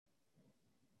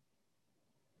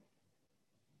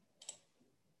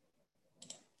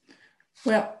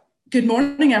Well, good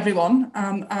morning, everyone.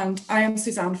 And I am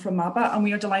Suzanne from MABA, and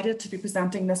we are delighted to be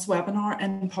presenting this webinar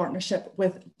in partnership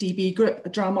with DB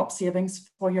Group, Drum Up Savings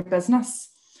for Your Business.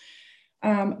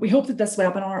 We hope that this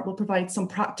webinar will provide some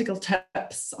practical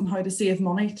tips on how to save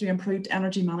money through improved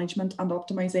energy management and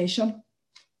optimization.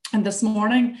 And this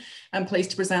morning, I'm pleased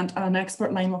to present an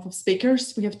expert lineup of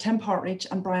speakers. We have Tim Partridge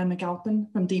and Brian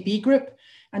McAlpin from DB Group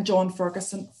and John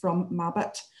Ferguson from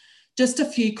Mabit. Just a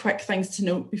few quick things to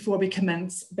note before we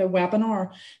commence the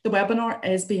webinar. The webinar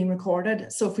is being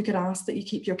recorded, so if we could ask that you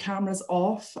keep your cameras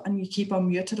off and you keep on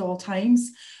mute at all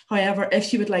times. However,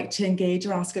 if you would like to engage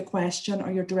or ask a question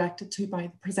or you're directed to by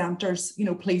the presenters,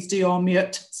 please do on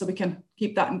mute so we can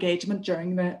keep that engagement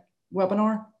during the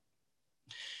webinar.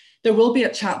 There will be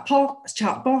a chat box,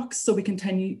 so we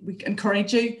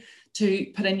encourage you to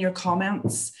put in your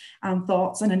comments and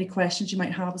thoughts and any questions you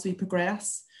might have as we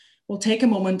progress. We'll take a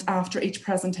moment after each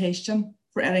presentation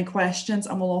for any questions,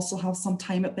 and we'll also have some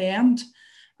time at the end.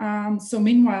 So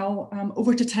meanwhile,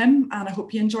 over to Tim, and I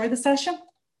hope you enjoy the session.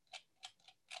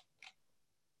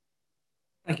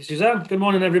 Thank you, Suzanne. Good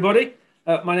morning, everybody.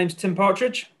 My name's Tim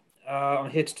Partridge. I'm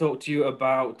here to talk to you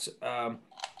about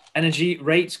energy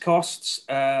rates costs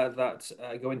that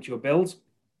go into your bills.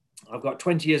 I've got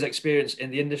 20 years experience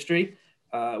in the industry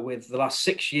with the last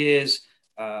 6 years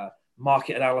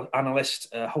market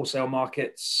analyst, wholesale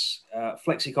markets,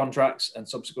 flexi contracts, and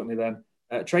subsequently then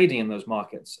trading in those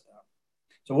markets.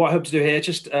 So what I hope to do here,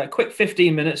 just a quick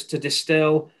 15 minutes to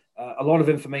distill a lot of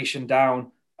information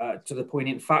down to the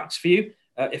poignant facts for you.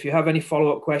 If you have any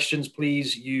follow-up questions,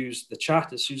 please use the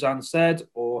chat, as Suzanne said,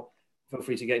 or feel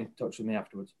free to get in touch with me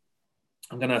afterwards.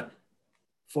 I'm going to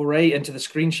foray into the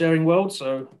screen sharing world,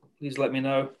 so please let me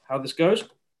know how this goes.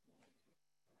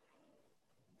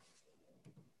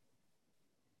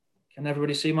 Can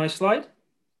everybody see my slide?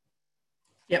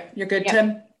 Yep, you're good,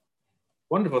 Tim.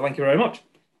 Wonderful, thank you very much.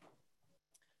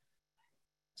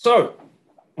 So,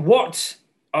 what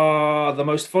are the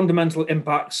most fundamental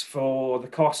impacts for the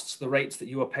costs, the rates that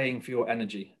you are paying for your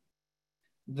energy?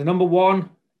 The number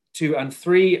 1, 2, and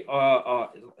 3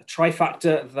 are a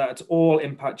trifactor that all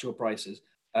impact your prices.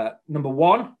 Number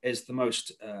 1 is the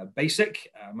most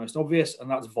basic, most obvious, and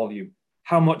that's volume.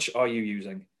 How much are you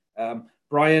using?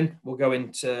 Brian will go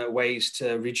into ways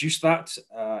to reduce that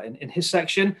in his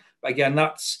section. But again,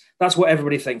 that's what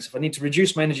everybody thinks. If I need to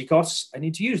reduce my energy costs, I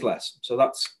need to use less. So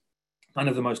that's kind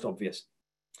of the most obvious.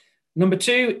 Number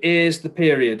 2 is the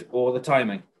period or the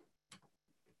timing.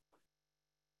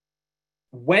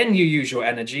 When you use your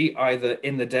energy, either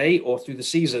in the day or through the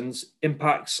seasons,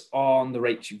 impacts on the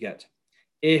rates you get.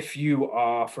 If you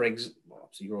are, for example,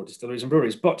 obviously you're all distilleries and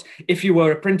breweries, but if you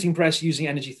were a printing press using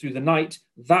energy through the night,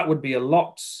 that would be a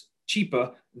lot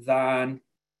cheaper than,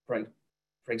 for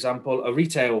example, a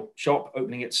retail shop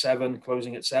opening at 7,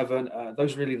 closing at 7.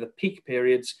 Those are really the peak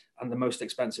periods and the most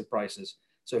expensive prices.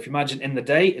 So if you imagine in the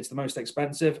day, it's the most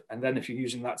expensive. And then if you're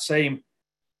using that same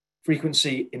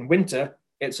frequency in winter,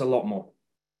 it's a lot more.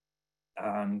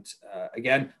 And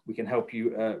again, we can help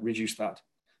you reduce that.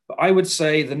 But I would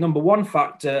say the number 1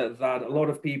 factor that a lot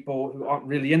of people who aren't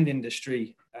really in the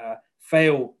industry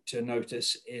fail to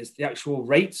notice is the actual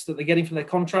rates that they're getting from their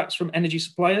contracts from energy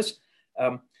suppliers.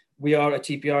 We are a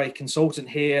TPI consultant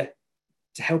here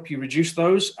to help you reduce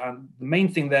those. And the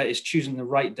main thing there is choosing the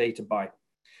right day to buy.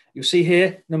 You'll see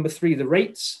here, number 3, the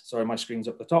rates. Sorry, my screen's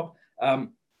up the top.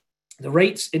 The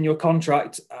rates in your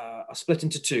contract are split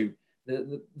into 2.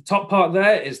 The top part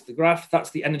there is the graph.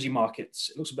 That's the energy markets.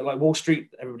 It looks a bit like Wall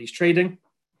Street. Everybody's trading.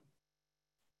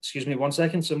 Excuse me 1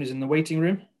 second. Somebody's in the waiting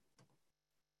room.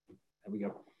 There we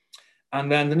go.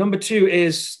 And then the number 2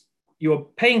 is you're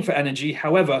paying for energy.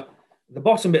 However, the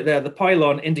bottom bit there, the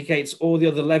pylon, indicates all the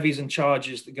other levies and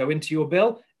charges that go into your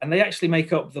bill, and they actually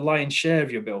make up the lion's share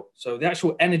of your bill. So the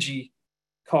actual energy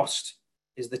cost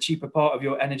is the cheaper part of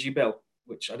your energy bill,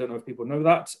 which I don't know if people know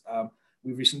that.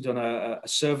 We've recently done a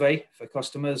survey for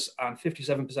customers, and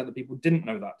 57% of people didn't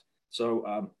know that.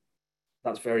 So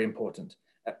that's very important.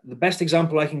 The best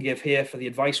example I can give here for the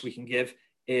advice we can give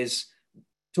is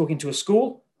talking to a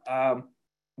school.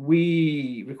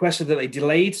 We requested that they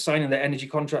delayed signing their energy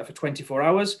contract for 24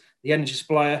 hours. The energy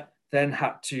supplier then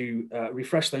had to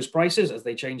refresh those prices as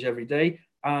they change every day.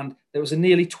 And there was a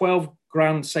nearly 12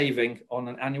 grand saving on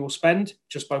an annual spend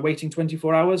just by waiting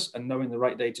 24 hours and knowing the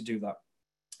right day to do that.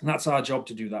 And that's our job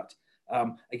to do that.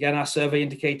 Again, our survey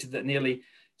indicated that nearly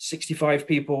 65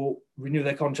 people renew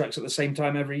their contracts at the same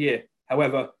time every year.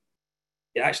 However,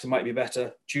 it actually might be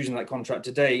better choosing that contract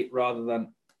today rather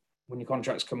than when your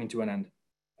contract's coming to an end.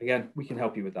 Again, we can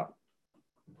help you with that.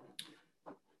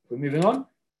 We're moving on.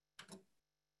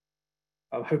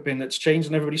 I'm hoping that's changed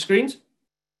on everybody's screens.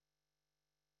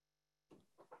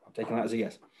 I'm taking that as a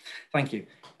yes. Thank you.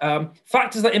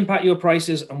 Factors that impact your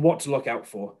prices and what to look out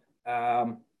for.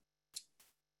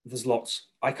 There's lots.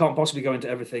 I can't possibly go into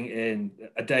everything in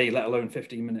a day, let alone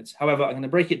 15 minutes. However, I'm going to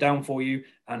break it down for you,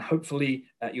 and hopefully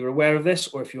you're aware of this,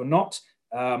 or if you're not,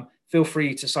 feel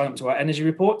free to sign up to our energy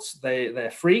reports. They're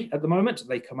free at the moment.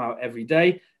 They come out every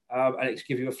day, and it's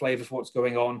give you a flavour for what's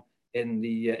going on in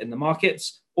the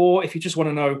markets. Or if you just want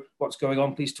to know what's going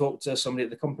on, please talk to somebody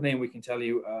at the company, and we can tell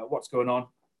you what's going on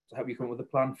to help you come up with a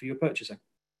plan for your purchasing.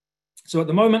 So at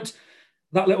the moment,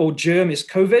 that little germ is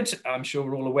COVID. I'm sure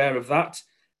we're all aware of that.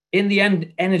 In the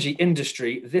energy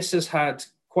industry, this has had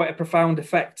quite a profound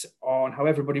effect on how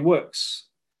everybody works.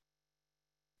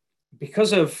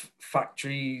 Because of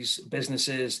factories,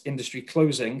 businesses, industry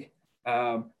closing,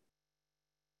 the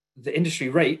industry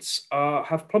rates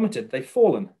have plummeted. They've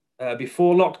fallen.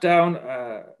 Before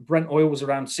lockdown, Brent oil was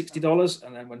around $60,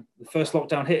 and then when the first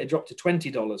lockdown hit, it dropped to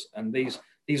 $20, and these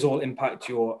all impact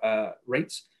your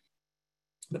rates.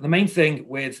 But the main thing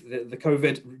with the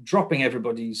COVID dropping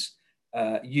everybody's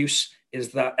use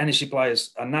is that energy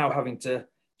suppliers are now having to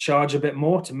charge a bit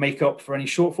more to make up for any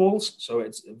shortfalls. So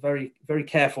it's very, very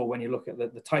careful when you look at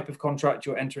the type of contract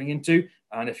you're entering into,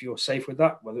 and if you're safe with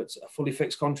that, whether it's a fully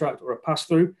fixed contract or a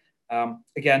pass-through.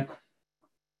 Again,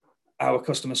 our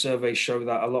customer surveys show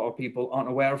that a lot of people aren't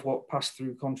aware of what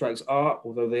pass-through contracts are,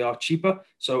 although they are cheaper.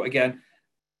 So again,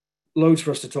 loads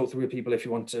for us to talk through with people if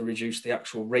you want to reduce the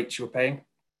actual rates you're paying.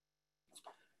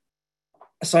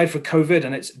 Aside from COVID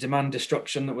and its demand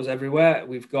destruction that was everywhere,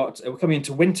 we're coming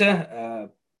into winter,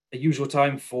 a usual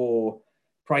time for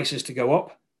prices to go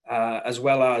up, as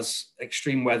well as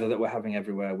extreme weather that we're having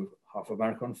everywhere, with half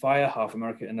America on fire, half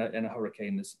America in a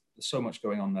hurricane. There's so much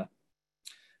going on there.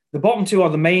 The bottom two are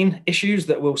the main issues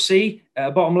that we'll see.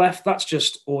 Bottom left, that's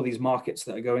just all these markets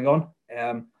that are going on.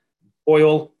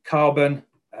 Oil, carbon,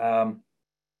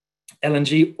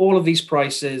 LNG, all of these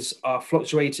prices are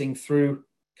fluctuating through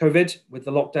COVID, with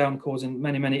the lockdown causing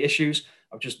many, many issues.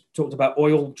 I've just talked about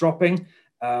oil dropping.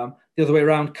 The other way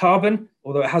around, carbon,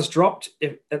 although it has dropped,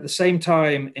 at the same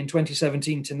time in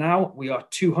 2017 to now, we are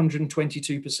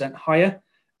 222% higher.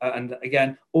 And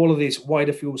again, all of these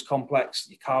wider fuels complex,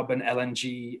 carbon,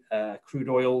 LNG, crude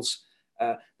oils,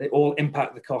 they all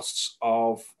impact the costs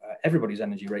of everybody's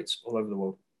energy rates all over the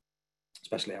world,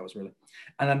 especially ours, really.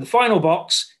 And then the final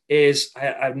box is, I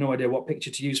have no idea what picture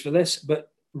to use for this, but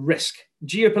risk,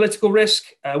 geopolitical risk,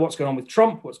 what's going on with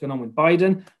Trump, what's going on with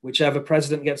Biden, whichever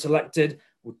president gets elected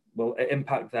will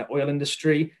impact their oil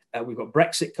industry. We've got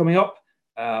Brexit coming up.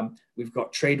 We've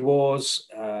got trade wars,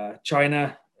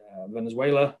 China,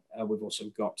 Venezuela. We've also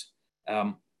got,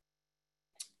 where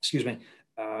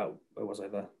was I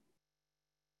there?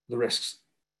 The risks.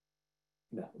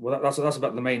 Yeah, well, that's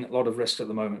about the main lot of risks at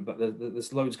the moment, but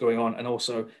there's loads going on, and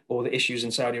also all the issues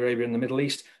in Saudi Arabia and the Middle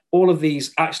East. All of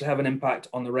these actually have an impact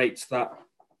on the rates that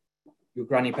your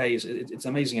granny pays. It's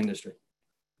an amazing industry.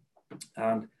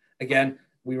 And again,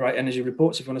 we write energy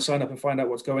reports. If you want to sign up and find out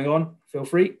what's going on, feel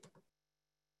free.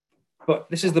 But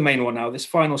this is the main one now, this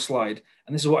final slide.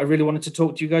 And this is what I really wanted to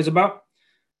talk to you guys about.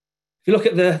 If you look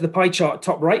at the pie chart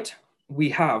top right, we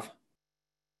have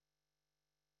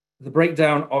the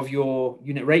breakdown of your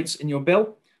unit rates in your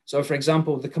bill. So for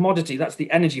example, the commodity, that's the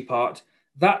energy part,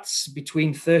 that's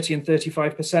between 30 and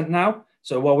 35% now.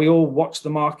 So while we all watch the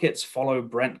markets, follow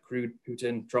Brent, crude,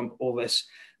 Putin, Trump, all this,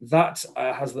 that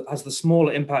has the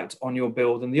smaller impact on your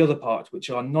bill than the other part, which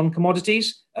are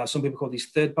non-commodities. Some people call these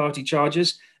third-party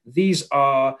charges. These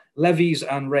are levies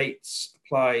and rates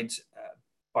applied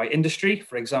by industry,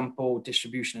 for example,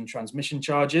 distribution and transmission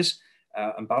charges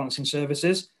and balancing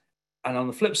services. And on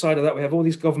the flip side of that, we have all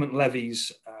these government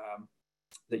levies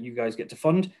that you guys get to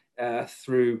fund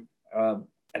through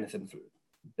anything through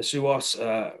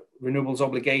BSUOS, renewables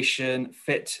obligation,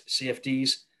 FIT,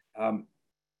 CFDs.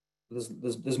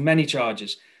 There's many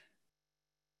charges.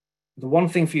 The one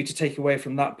thing for you to take away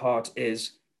from that part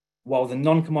is, while the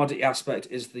non-commodity aspect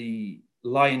is the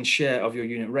lion's share of your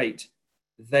unit rate,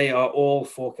 they are all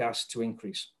forecast to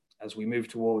increase as we move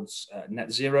towards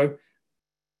net zero.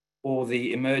 Or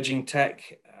the emerging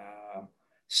tech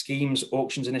schemes,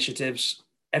 auctions, initiatives,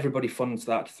 everybody funds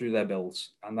that through their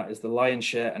bills. And that is the lion's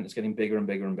share, and it's getting bigger and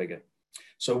bigger and bigger.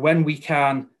 So when we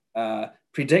can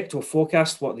predict or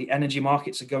forecast what the energy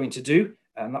markets are going to do,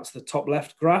 and that's the top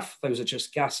left graph, those are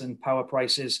just gas and power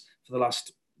prices for the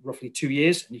last roughly 2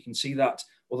 years. And you can see that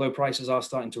although prices are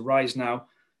starting to rise now,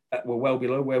 we're well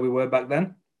below where we were back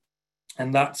then.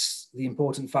 And that's the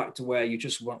important factor where you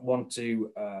just want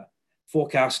to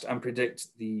forecast and predict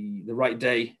the right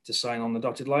day to sign on the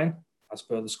dotted line, as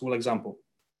per the school example.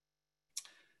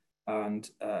 And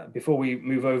before we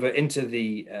move over into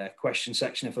the question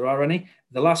section, if there are any,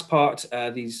 the last part,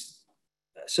 these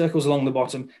circles along the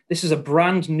bottom, this is a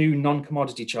brand new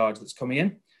non-commodity charge that's coming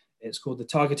in. It's called the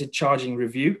Targeted Charging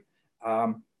Review.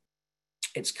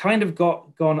 It's kind of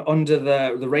gone under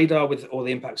the radar with all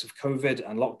the impacts of COVID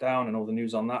and lockdown and all the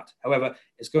news on that. However,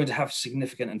 it's going to have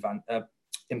significant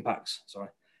impacts.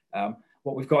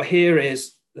 What we've got here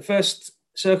is the first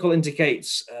circle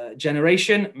indicates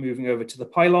generation, moving over to the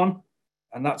pylon,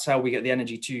 and that's how we get the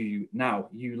energy to you. Now,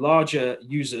 you larger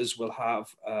users will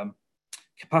have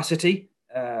capacity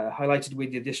highlighted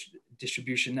with your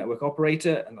distribution network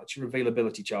operator, and that's your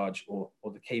availability charge or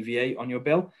the KVA on your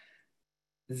bill.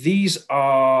 These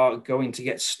are going to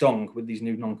get stung with these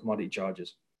new non-commodity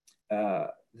charges.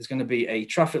 There's going to be a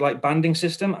traffic light banding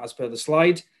system as per the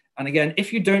slide. And again,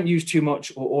 if you don't use too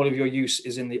much or all of your use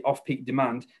is in the off-peak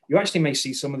demand, you actually may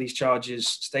see some of these charges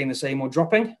staying the same or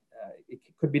dropping. It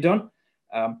could be done.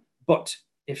 But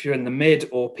if you're in the mid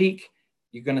or peak,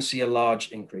 you're going to see a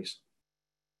large increase.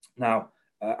 Now,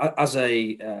 as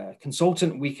a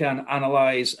consultant, we can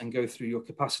analyze and go through your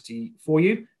capacity for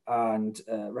you and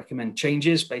recommend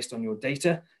changes based on your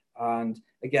data. And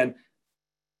again,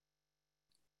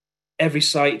 every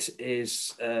site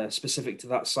is specific to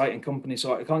that site and company,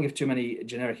 so I can't give too many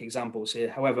generic examples here.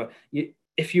 However,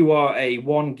 if you are a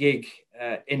 1 gig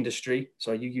industry,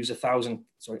 so you use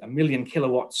a million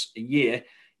kilowatts a year,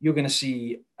 you're going to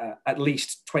see at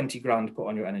least 20 grand put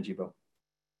on your energy bill.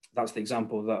 That's the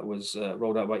example that was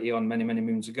rolled out by E.ON many, many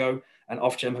moons ago. And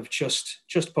Ofgem have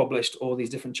just published all these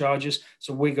different charges.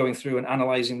 So we're going through and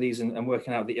analyzing these and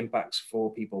working out the impacts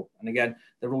for people. And again,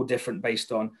 they're all different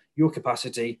based on your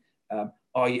capacity.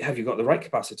 Have you got the right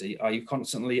capacity? Are you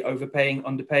constantly overpaying,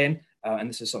 underpaying? And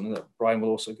this is something that Brian will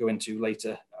also go into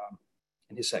later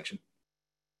in his section.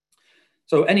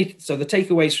 So the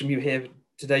takeaways from you here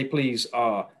today, please,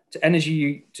 are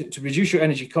to reduce your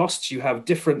energy costs, you have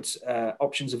different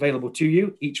options available to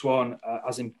you, each one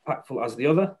as impactful as the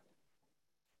other.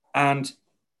 And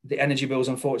the energy bills,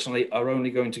 unfortunately, are only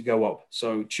going to go up.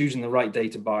 So choosing the right day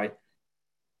to buy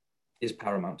is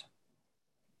paramount.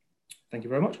 Thank you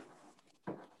very much.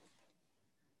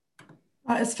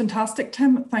 That is fantastic,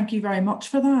 Tim. Thank you very much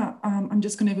for that. I'm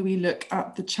just going to have a wee look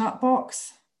at the chat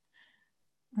box.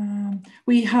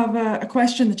 We have a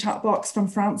question in the chat box from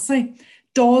Francie.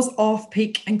 Does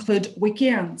off-peak include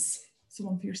weekends? So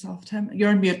one for yourself, Tim. You're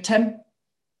on mute, Tim.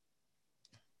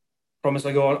 Promise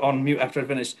I go on mute after I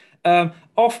finish.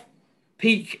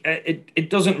 Off-peak, it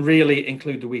doesn't really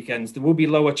include the weekends. There will be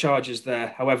lower charges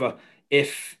there. However,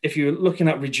 if you're looking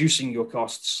at reducing your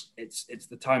costs, it's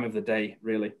the time of the day,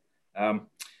 really.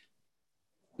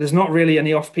 There's not really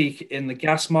any off-peak in the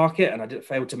gas market, and I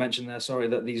failed to mention there, sorry,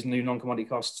 that these new non-commodity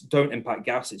costs don't impact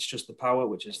gas. It's just the power,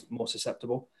 which is more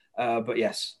susceptible. But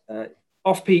yes,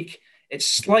 off-peak, it's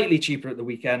slightly cheaper at the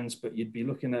weekends, but you'd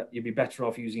be better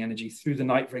off using energy through the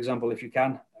night, for example, if you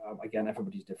can. Again,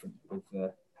 everybody's different with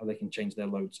how they can change their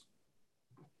loads.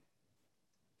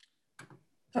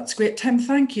 That's great, Tim.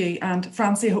 Thank you. And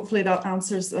Francie, hopefully that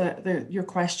answers your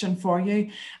question for you.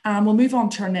 We'll move on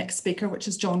to our next speaker, which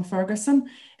is John Ferguson.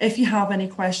 If you have any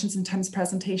questions in Tim's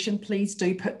presentation, please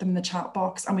do put them in the chat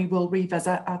box and we will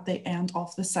revisit at the end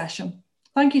of the session.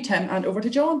 Thank you, Tim, and over to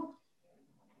John.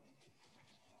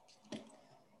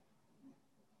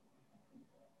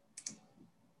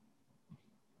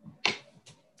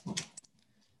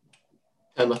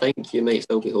 Tim, I think you might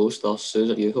still be host, or Suz,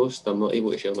 are you host? I'm not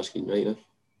able to share my screen right now.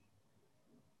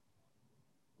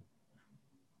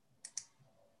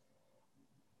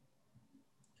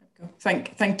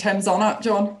 Think Tim's on it,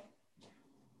 John.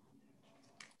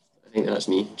 I think that's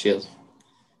me. Cheers.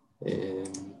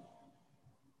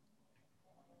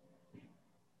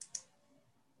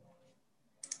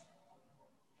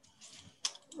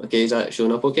 Okay, is that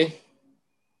showing up okay?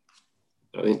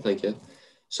 Brilliant, thank you.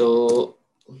 So,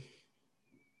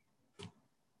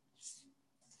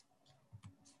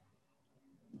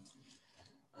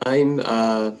 I'm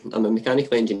a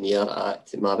mechanical engineer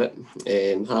at Mabbott,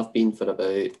 have been for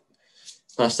about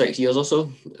past 6 years or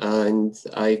so, and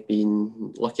I've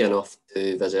been lucky enough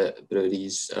to visit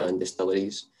breweries and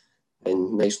distilleries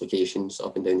in nice locations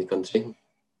up and down the country.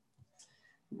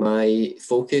 My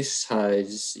focus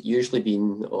has usually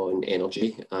been on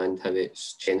energy and how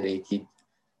it's generated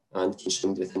and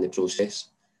consumed within the process.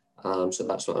 So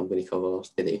that's what I'm going to cover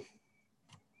today.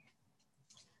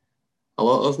 A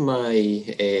lot of my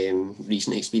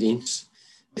recent experience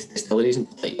with distilleries in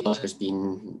particular has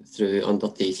been through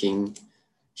undertaking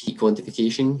heat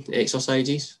quantification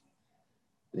exercises.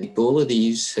 The goal of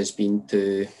these has been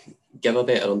to give a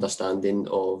better understanding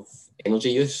of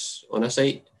energy use on a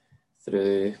site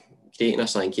through creating a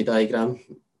Sankey diagram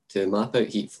to map out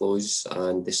heat flows,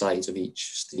 and the size of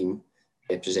each stream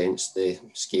represents the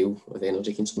scale of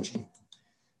energy consumption.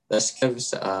 This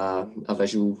gives a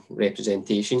visual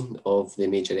representation of the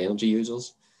major energy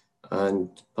users, and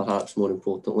perhaps more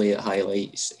importantly, it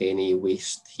highlights any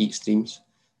waste heat streams,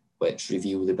 which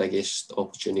reveal the biggest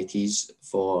opportunities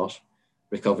for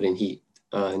recovering heat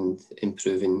and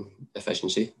improving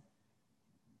efficiency.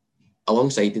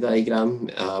 Alongside the diagram,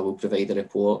 we'll provide a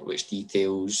report which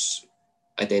details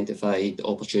identified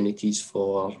opportunities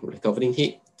for recovering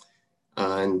heat,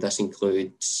 and this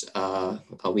includes a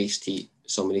waste heat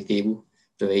summary table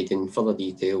providing further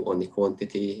detail on the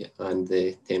quantity and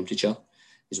the temperature,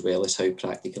 as well as how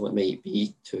practical it might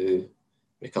be to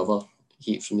recover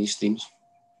heat from these streams.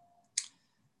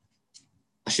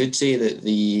 I should say that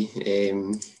the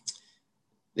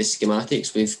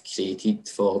schematics we've created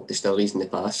for distilleries in the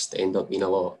past end up being a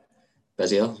lot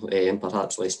busier and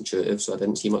perhaps less intuitive, so I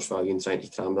didn't see much value in trying to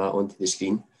cram that onto the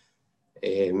screen.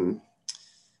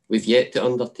 We've yet to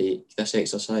undertake this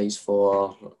exercise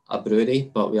for a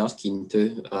brewery, but we are keen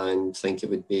to and think it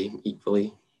would be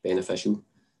equally beneficial,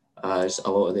 as a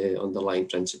lot of the underlying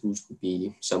principles would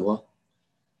be similar.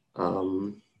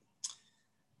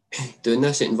 Doing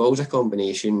this, it involves a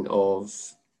combination of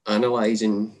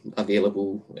analysing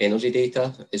available energy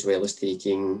data as well as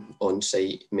taking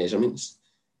on-site measurements.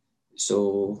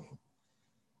 So,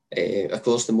 of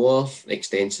course, the more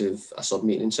extensive a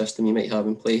submetering system you might have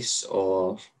in place,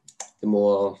 or the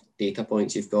more data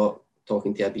points you've got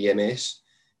talking to a BMS,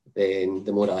 then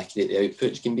the more accurate the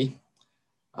outputs can be.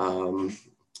 And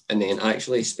then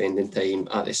actually spending time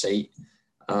at the site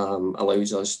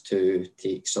allows us to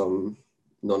take some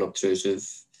non-obtrusive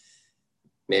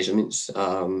measurements.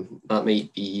 That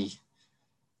might be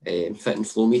fitting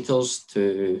flow meters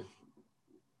to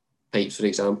pipes, for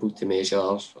example, to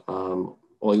measure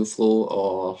oil flow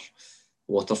or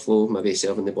water flow, maybe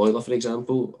serving the boiler, for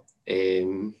example.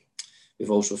 We've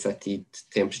also fitted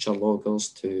temperature loggers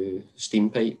to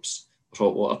steam pipes, or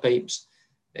hot water pipes,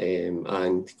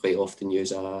 and quite often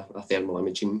use a thermal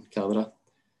imaging camera.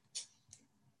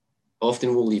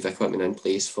 Often we'll leave equipment in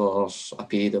place for a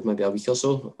period of maybe a week or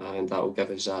so, and that will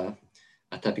give us a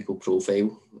typical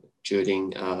profile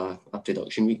during a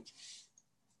production week.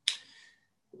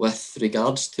 With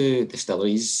regards to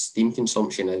distilleries, steam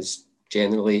consumption is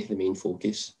generally the main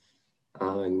focus.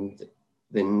 And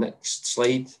the next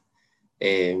slide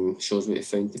shows what we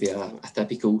found to be a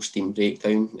typical steam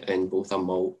breakdown in both a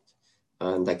malt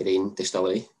and a grain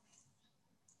distillery.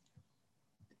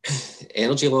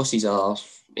 Energy losses are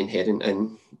inherent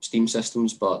in steam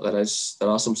systems, but there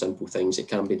are some simple things that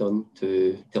can be done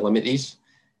to limit these.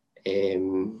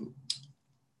 The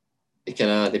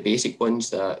basic ones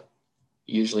that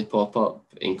usually pop up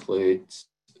include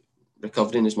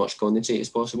recovering as much condensate as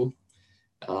possible.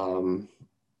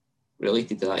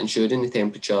 Related to that, ensuring the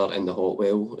temperature in the hot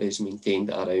well is maintained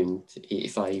at around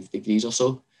 85 degrees or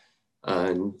so,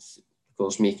 and of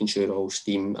course making sure all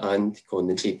steam and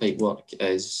condensate pipework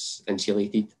is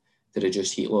insulated to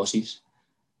reduce heat losses.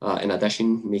 In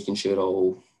addition, making sure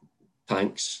all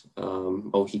tanks,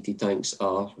 all heated tanks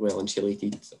are well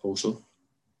insulated also.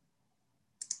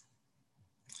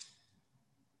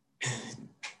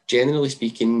 Generally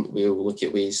speaking, we'll look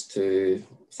at ways to,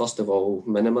 first of all,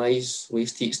 minimise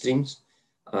waste heat streams,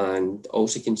 and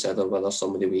also consider whether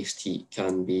some of the waste heat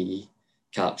can be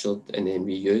captured and then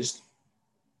reused.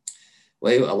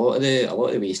 Well, a lot of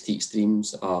the waste heat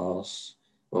streams are,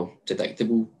 well,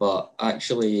 predictable, but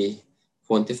actually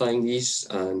quantifying these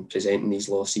and presenting these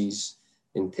losses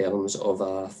in terms of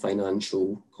a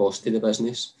financial cost to the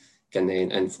business can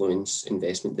then influence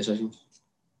investment decisions.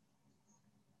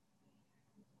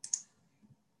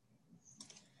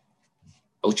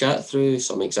 I'll chat through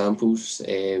some examples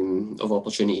of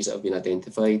opportunities that have been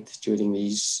identified during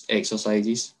these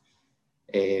exercises.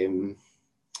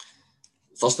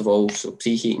 First of all, so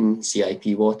preheating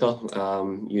CIP water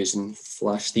using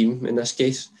flash steam in this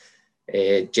case.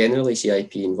 Generally,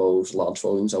 CIP involves large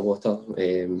volumes of water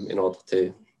in order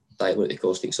to dilute the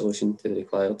caustic solution to the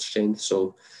required strength.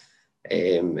 So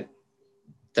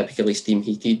typically steam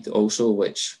heated also,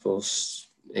 which of course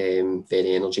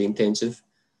very energy intensive.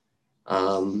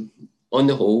 On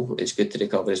the whole, it's good to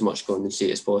recover as much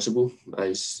condensate as possible,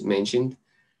 as mentioned.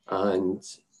 And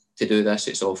to do this,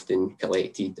 it's often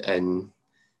collected in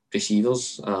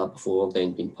receivers before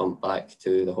then being pumped back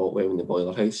to the hot well in the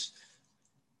boiler house.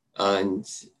 And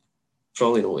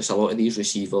probably notice a lot of these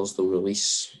receivers, they'll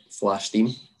release flash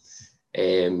steam,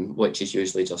 which is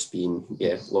usually just being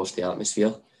lost to the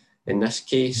atmosphere. In this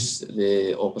case,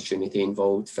 the opportunity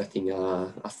involved fitting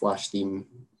a flash steam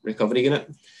recovery unit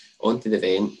onto the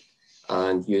vent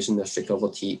and using this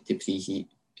recovered heat to preheat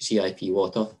CIP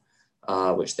water,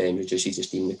 which then reduces the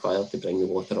steam required to bring the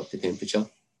water up to temperature.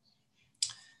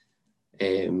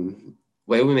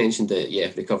 While we mentioned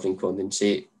that, recovering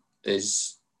condensate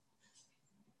is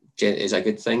a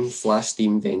good thing, flash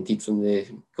steam vented from the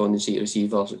condensate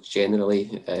receiver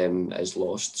generally is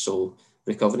lost. So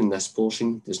recovering this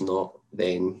portion does not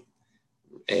then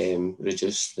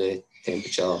reduce the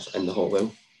temperature in the hot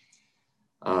well.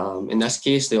 In this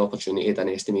case, the opportunity had an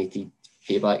estimated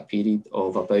payback period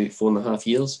of about 4.5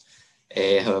 years.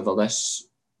 However, this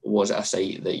was at a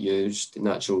site that used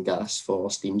natural gas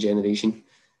for steam generation.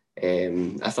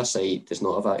 If a site does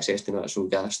not have access to natural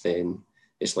gas, then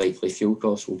it's likely fuel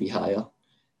costs will be higher,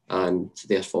 and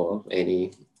therefore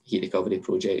any heat recovery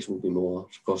projects will be more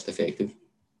cost effective.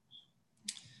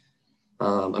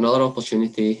 Another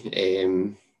opportunity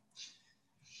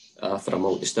for a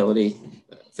malt distillery,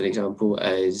 for example,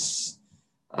 is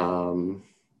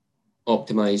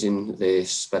optimising the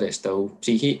spirit still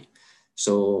preheat.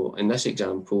 So in this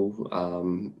example,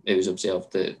 it was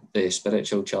observed that the spirit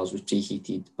chill charge was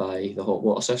preheated by the hot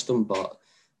water system, but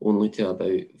only to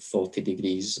about 40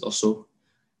 degrees or so.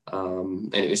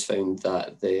 And it was found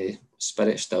that the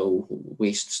spirit still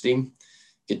waste stream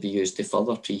could be used to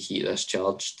further preheat this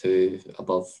charge to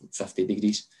above 50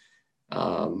 degrees,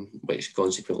 which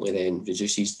consequently then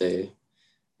reduces the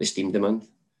steam demand.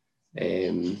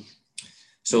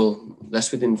 So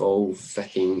this would involve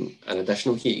fitting an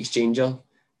additional heat exchanger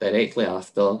directly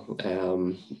after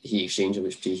the heat exchanger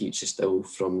which preheats the still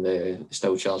from the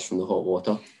still charge from the hot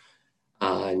water.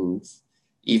 And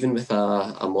even with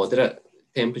a moderate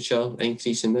temperature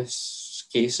increase in this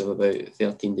case of about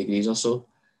 13 degrees or so,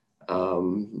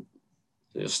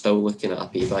 you're still looking at a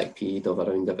payback period of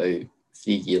around about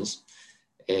 3 years.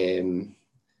 And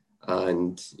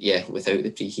yeah, without the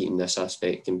preheating, this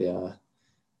aspect can be a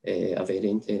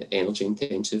very energy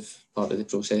intensive part of the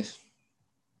process.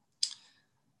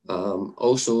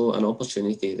 Also, an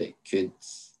opportunity that could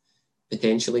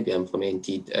potentially be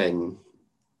implemented in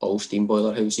all steam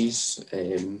boiler houses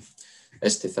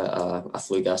is to fit a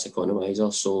flue gas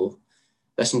economiser. So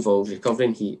this involves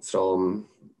recovering heat from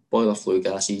boiler flue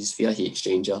gases via heat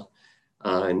exchanger,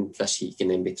 and this heat can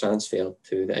then be transferred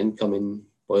to the incoming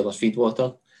boiler feed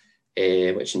water,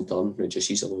 which in turn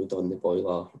reduces the load on the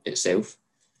boiler itself.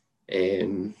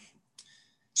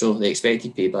 So the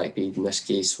expected payback period in this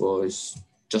case was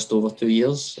just over 2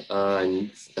 years, and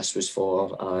this was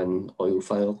for an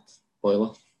oil-fired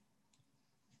boiler.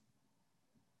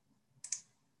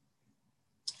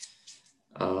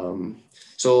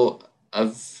 So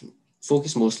I've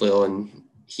focused mostly on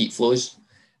heat flows,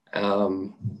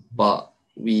 but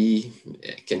we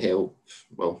can help,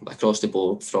 well, across the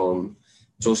board, from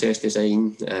process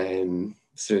design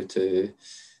through to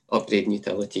upgrading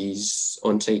utilities,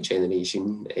 on-site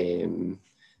generation,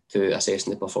 to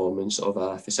assessing the performance of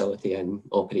a facility in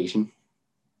operation.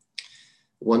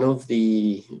 One of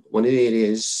the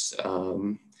areas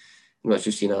in which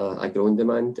we've seen a growing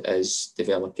demand is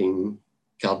developing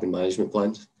carbon management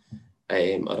plans,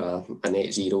 or a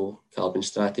net zero carbon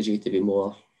strategy, to be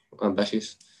more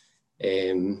ambitious.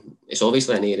 It's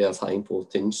obviously an area of high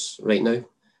importance right now,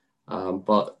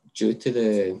 but due to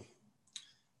the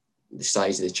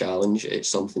size of the challenge, it's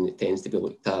something that tends to be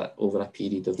looked at over a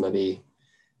period of maybe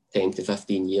 10 to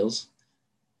 15 years.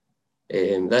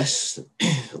 This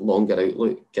longer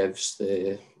outlook gives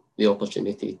the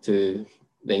opportunity to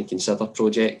then consider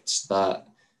projects that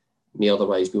may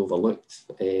otherwise be overlooked.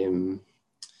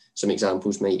 Some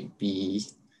examples might be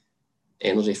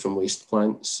energy from waste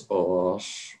plants or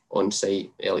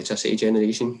on-site electricity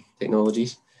generation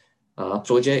technologies.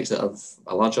 Projects that have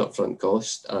a large upfront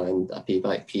cost and a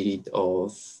payback period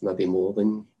of maybe more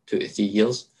than 2 to 3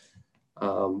 years.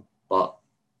 But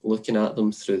looking at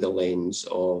them through the lens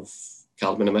of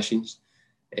carbon emissions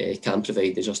can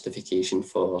provide the justification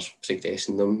for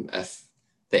progressing them if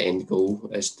the end goal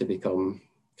is to become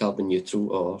carbon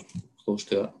neutral or close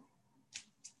to it.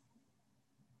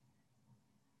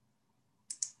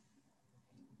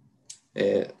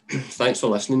 Thanks for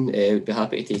listening. I'd be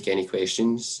happy to take any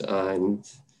questions, and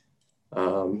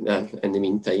in the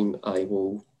meantime, I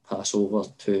will pass over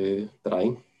to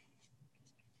Brian.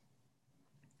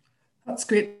 That's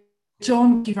great,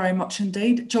 John. Thank you very much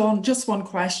indeed. John, just one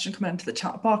question coming into the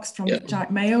chat box from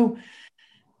Jack Mayo.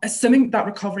 Assuming that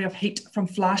recovery of heat from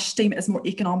flash steam is more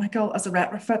economical as a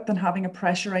retrofit than having a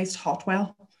pressurised hot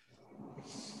well?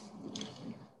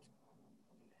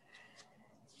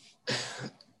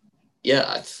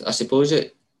 Yeah, I suppose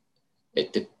it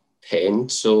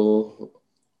depends. So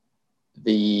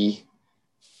the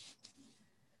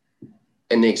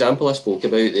in the example I spoke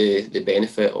about, the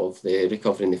benefit of the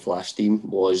recovering the flash steam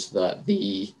was that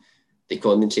the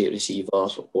condensate receiver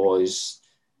was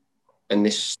in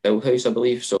this still house, I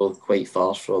believe, so quite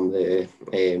far from the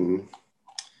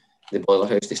boiler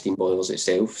house, the steam boilers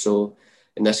itself. So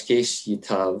in this case, you'd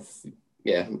have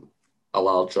a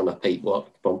large run of pipe work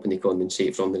pumping the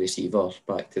condensate from the receiver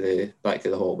back to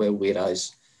the hot well,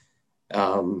 whereas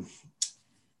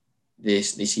the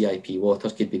CIP water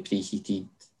could be preheated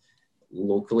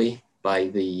locally by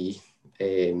the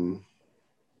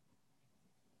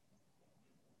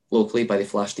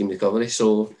flash steam recovery.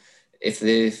 So if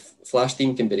the flash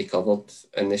steam can be recovered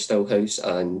in the still house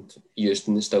and used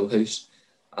in the still house,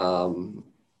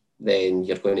 then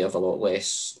you're going to have a lot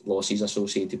less losses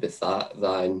associated with that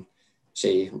than,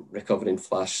 say, recovering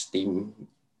flash steam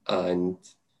and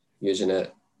using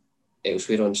it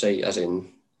elsewhere on site, as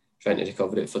in trying to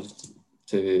recover it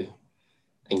to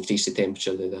increase the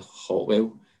temperature of the hot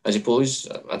well. I suppose,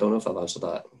 I don't know if I've answered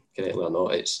that correctly or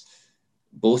not, it's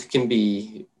both can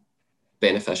be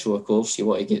beneficial, of course. You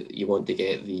want to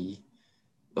get the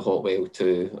hot well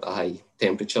to a high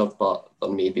temperature, but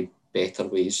there may be better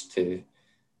ways to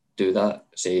do that,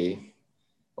 say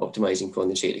optimising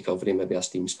condensate recovery, maybe a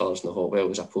steam spars in the hot well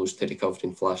as opposed to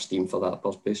recovering flash steam for that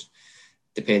purpose.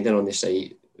 Depending on the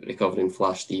site, recovering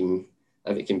flash steam,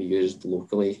 if it can be used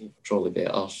locally, probably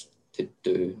better to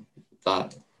do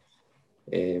that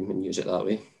and use it that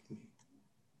way.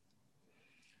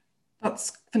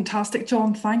 That's fantastic,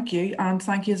 John. Thank you. And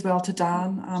thank you as well to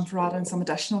Dan for adding some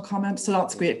additional comments. So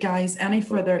that's great, guys. Any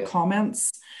further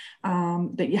comments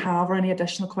that you have or any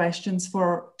additional questions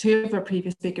for two of our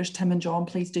previous speakers, Tim and John,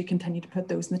 please do continue to put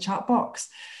those in the chat box.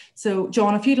 So,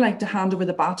 John, if you'd like to hand over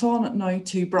the baton now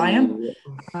to Brian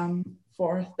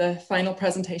for the final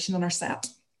presentation on our set.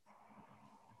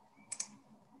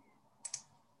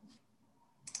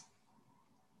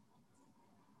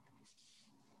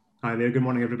 Hi there, good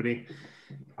morning everybody.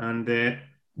 And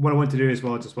what I want to do is,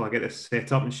 just while I get this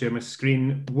set up and share my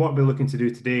screen, what we're looking to do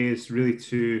today is really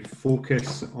to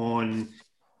focus on,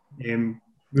 we've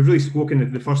really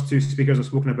spoken, the first two speakers have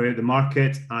spoken about the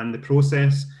market and the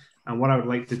process. And what I would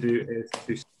like to do is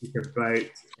to speak about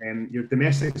your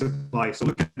domestic supply. So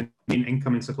looking at the main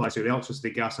incoming supply, so the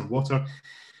electricity, gas and water,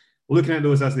 looking at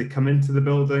those as they come into the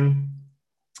building.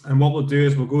 And what we'll do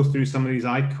is we'll go through some of these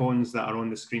icons that are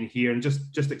on the screen here and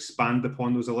just expand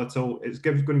upon those a little. It's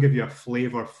going to give you a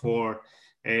flavour for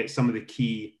some of the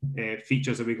key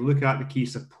features that we can look at, the key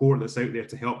support that's out there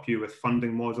to help you with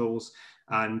funding models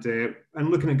and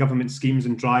looking at government schemes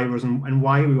and drivers and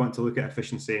why we want to look at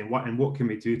efficiency and what can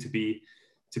we do to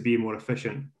be more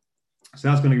efficient. So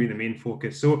that's going to be the main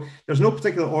focus. So there's no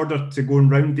particular order to go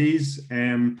around these.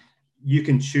 You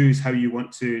can choose how you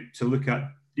want to look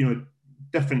at,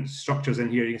 different structures in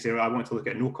here. You can say, well, I want to look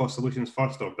at no-cost solutions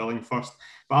first or billing first,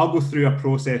 but I'll go through a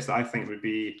process that I think would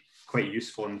be quite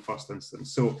useful in the first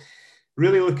instance. So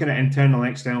really looking at internal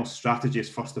and external strategies,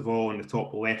 first of all, in the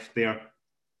top left there.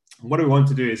 What we want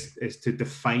to do is to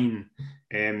define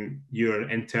your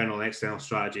internal and external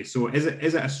strategy. So is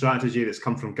it a strategy that's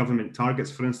come from government targets,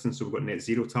 for instance? So we've got net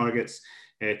zero targets,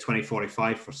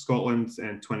 2045 for Scotland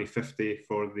and 2050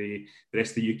 for the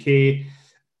rest of the UK.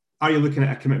 Are you looking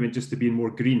at a commitment just to being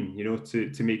more green,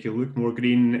 to make you look more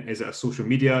green? Is it a social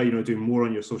media, doing more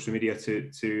on your social media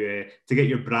to get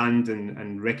your brand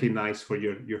and recognised for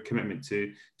your commitment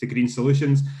to green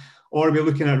solutions? Or are we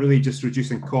looking at really just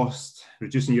reducing costs,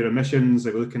 reducing your emissions?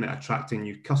 Are we looking at attracting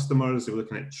new customers? Are we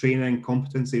looking at training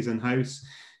competencies in-house?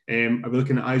 Are we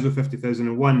looking at ISO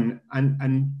 50001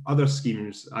 and other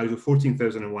schemes, ISO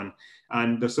 14001?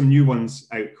 And there's some new ones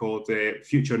out called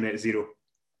Future Net Zero,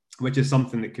 which is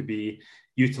something that could be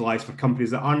utilised for companies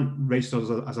that aren't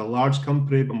registered as a large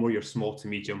company, but more your small to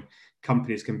medium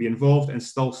companies can be involved and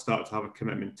still start to have a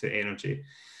commitment to energy.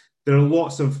 There are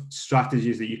lots of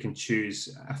strategies that you can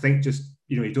choose. I think just,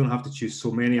 you don't have to choose so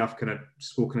many. I've kind of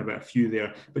spoken about a few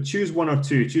there, but choose one or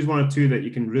two. Choose one or two that you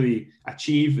can really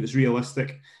achieve, that's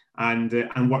realistic,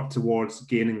 and work towards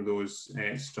gaining those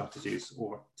strategies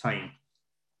over time.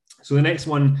 So the next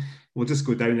one, we'll just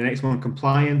go down. The next one,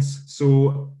 compliance.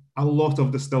 So a lot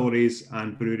of distilleries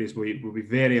and breweries will be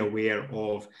very aware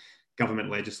of government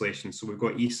legislation. So we've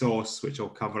got ESOS, which I'll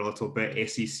cover a little bit.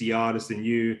 SECR is the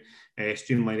new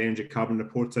Streamlined Energy Carbon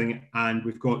Reporting, and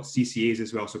we've got CCAs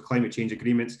as well, so climate change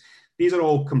agreements. These are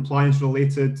all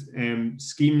compliance-related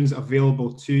schemes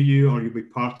available to you or you'll be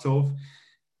part of.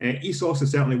 ESOS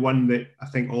is certainly one that I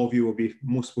think all of you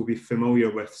most will be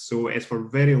familiar with. So it's for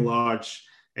very large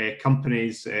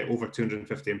companies, over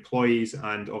 250 employees,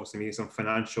 and obviously maybe some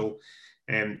financial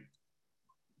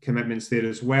commitments there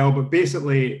as well. But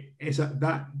basically,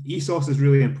 that ESOS is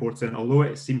really important, although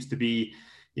it seems to be,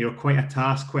 quite a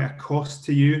task, quite a cost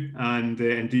to you, and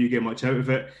do you get much out of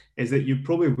it, is that you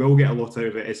probably will get a lot out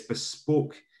of it. It's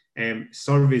bespoke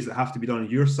surveys that have to be done on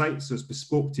your site, so it's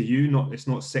bespoke to you, it's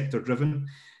not sector driven,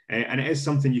 and it is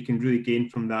something you can really gain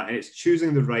from that. And it's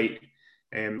choosing the right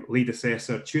lead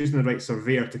assessor, choosing the right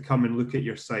surveyor to come and look at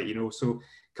your site. So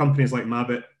companies like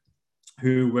Mabit,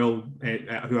 who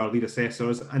are lead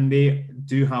assessors, and they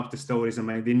do have distilleries in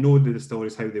mind. They know the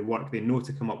distilleries, how they work. They know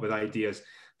to come up with ideas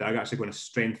that are actually going to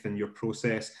strengthen your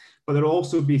process. But there will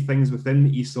also be things within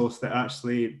the ESOS that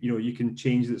actually, you can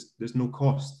change. There's no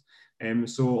cost.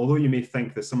 So although you may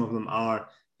think that some of them are,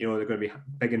 they're going to be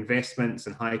big investments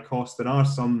and high cost, there are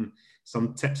some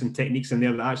tips and techniques in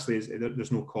there that actually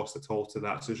there's no cost at all to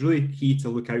that. So it's really key to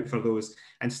look out for those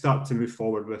and start to move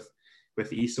forward with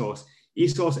ESOS.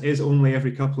 ESOS is only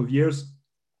every couple of years.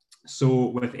 So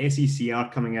with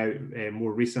SECR coming out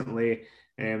more recently,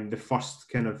 the first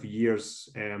kind of years,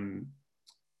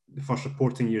 the first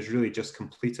reporting year is really just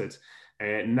completed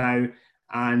now.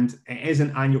 And it is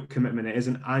an annual commitment. It is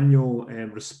an annual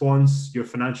response. Your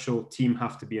financial team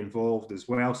have to be involved as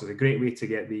well. So it's a great way to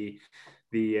get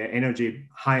the energy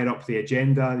higher up the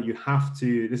agenda. You have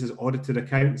to, this is audited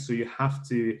accounts, so you have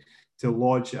to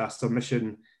lodge a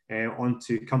submission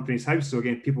onto Companies House. So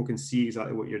again, people can see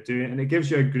exactly what you're doing, and it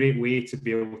gives you a great way to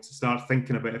be able to start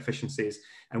thinking about efficiencies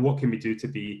and what can we do to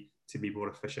be more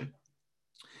efficient.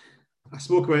 I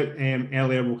spoke about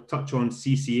earlier, we'll touch on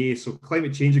CCA. So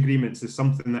climate change agreements is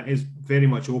something that is very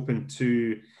much open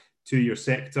to your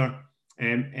sector.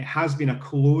 It has been a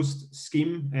closed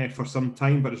scheme for some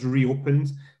time, but it's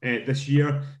reopened this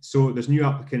year. So there's new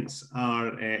applicants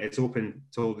it's open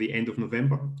till the end of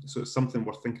November. So it's something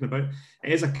worth thinking about.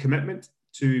 It is a commitment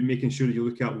to making sure that you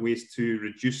look at ways to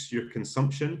reduce your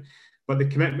consumption, but the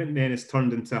commitment then is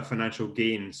turned into a financial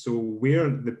gain. So where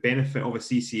the benefit of a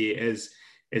CCA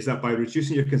is that by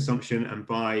reducing your consumption and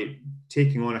by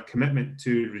taking on a commitment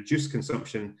to reduce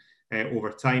consumption over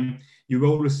time, you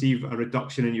will receive a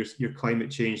reduction in your climate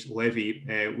change levy,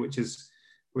 which is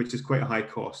quite a high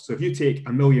cost. So if you take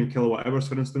 1 million kilowatt hours,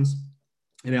 for instance,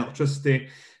 in electricity,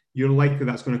 you're likely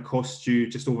that's going to cost you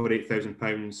just over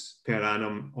 £8,000 per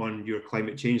annum on your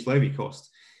climate change levy cost.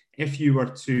 If you were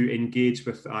to engage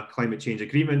with a climate change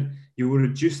agreement, you will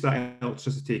reduce that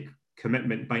electricity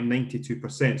commitment by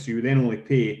 92%. So you would then only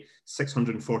pay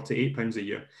 £648 a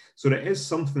year. So it is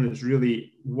something that's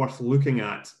really worth looking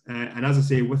at. And as I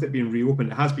say, with it being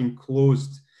reopened, it has been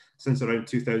closed since around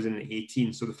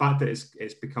 2018. So the fact that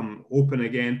it's become open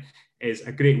again is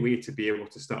a great way to be able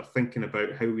to start thinking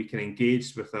about how we can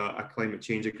engage with a climate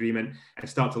change agreement and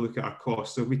start to look at our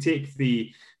costs. So if we take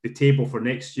the table for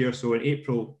next year, so in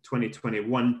April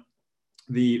 2021,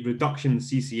 the reduction in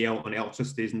CCL on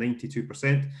electricity is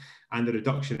 92%, and the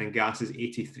reduction in gas is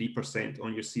 83%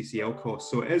 on your CCL costs.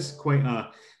 So it is quite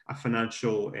a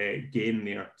financial gain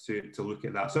there to look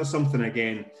at that. So that's something,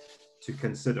 again, to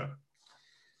consider.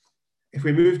 If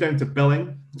we move down to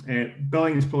billing,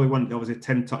 billing is probably one that obviously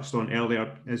Tim touched on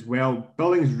earlier as well.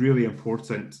 Billing is really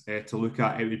important to look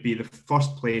at. It would be the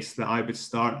first place that I would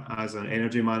start as an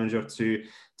energy manager to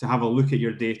have a look at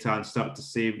your data and start to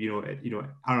say, are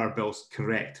our bills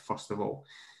correct, first of all.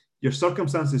 Your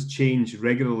circumstances change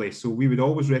regularly, so we would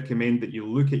always recommend that you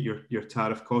look at your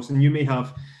tariff costs, and you may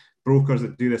have brokers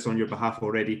that do this on your behalf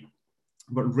already,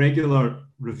 but regular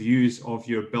reviews of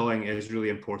your billing is really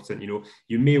important.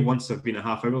 You may once have been a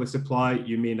half-hourly supply,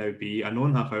 you may now be a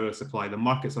non-half-hourly supply. The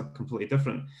markets are completely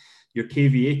different. Your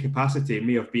KVA capacity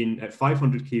may have been at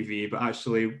 500 kVA, but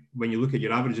actually, when you look at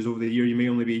your averages over the year, you may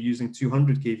only be using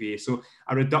 200 kVA. So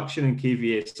a reduction in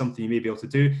KVA is something you may be able to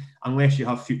do, unless you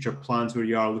have future plans where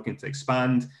you are looking to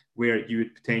expand, where you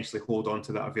would potentially hold on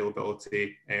to that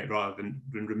availability rather than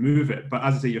remove it. But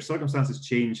as I say, your circumstances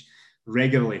change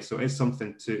regularly, so it's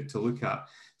something to look at.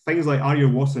 Things like, are your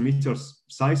water meters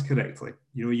sized correctly?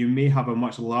 You may have a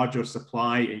much larger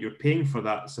supply and you're paying for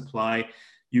that supply.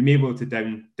 You may be able to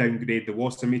downgrade the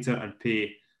water meter and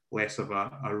pay less of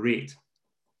a rate.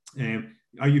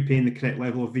 Are you paying the correct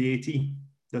level of VAT?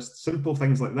 There's simple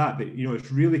things like that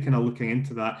it's really kind of looking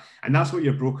into that. And that's what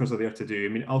your brokers are there to do. I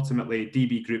mean, ultimately,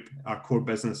 DB Group, our core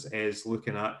business is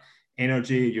looking at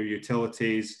energy, your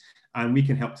utilities, and we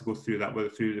can help to go through that, whether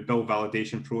through the bill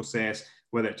validation process,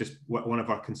 whether it's just one of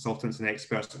our consultants and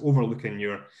experts overlooking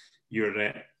your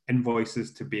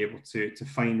invoices to be able to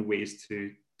find ways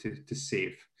to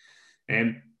save.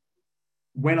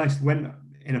 When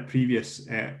in a previous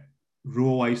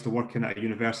role, I used to work in a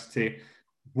university,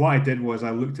 what I did was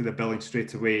I looked at the billing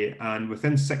straight away, and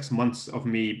within 6 months of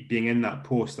me being in that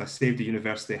post, I saved the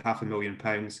university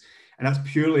 £500,000. And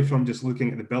that's purely from just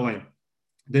looking at the billing.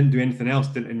 Didn't do anything else,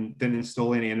 didn't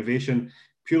install any innovation,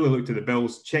 purely looked at the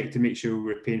bills, checked to make sure we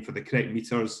were paying for the correct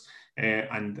meters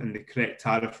and the correct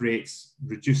tariff rates,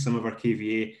 reduce some of our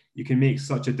KVA. You can make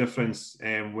such a difference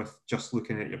with just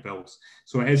looking at your bills.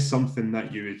 So it is something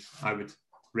that I would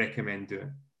recommend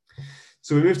doing.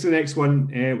 So we move to the next one,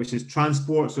 which is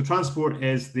transport. So transport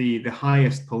is the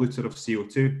highest polluter of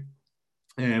CO2.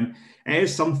 It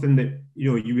is something that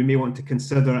you may want to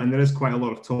consider, and there is quite a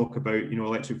lot of talk about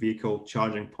electric vehicle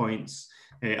charging points,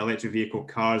 electric vehicle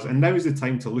cars, and now is the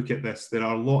time to look at this. There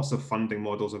are lots of funding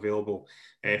models available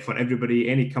for everybody.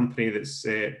 Any company that's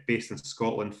based in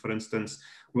Scotland, for instance,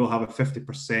 will have a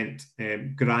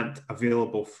 50% grant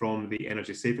available from the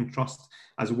Energy Saving Trust,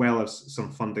 as well as some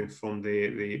funding from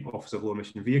the Office of Low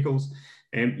Emission Vehicles.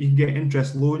 You can get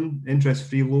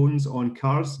interest-free loans on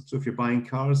cars. So if you're buying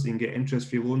cars, you can get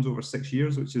interest-free loans over 6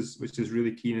 years, which is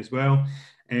really keen as well.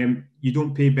 You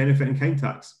don't pay benefit in kind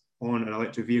tax on an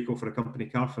electric vehicle for a company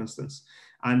car, for instance.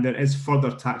 And there is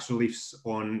further tax reliefs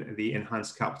on the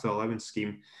Enhanced Capital Allowance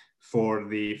Scheme. For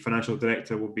the financial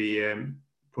director will be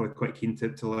probably quite keen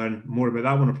to learn more about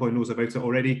that one, or probably knows about it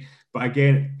already. But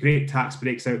again, great tax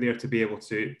breaks out there to be able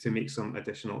to make some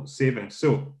additional savings.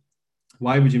 So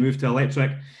why would you move to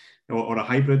electric or a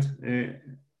hybrid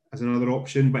as another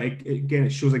option? But again,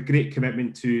 it shows a great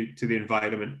commitment to the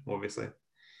environment, obviously.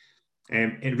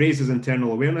 It raises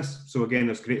internal awareness. So again,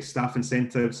 there's great staff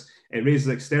incentives. It raises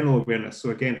external awareness. So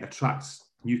again, it attracts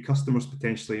new customers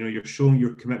potentially. You're showing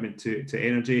your commitment to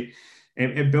energy.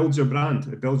 It builds your brand.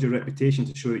 It builds your reputation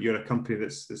to show that you're a company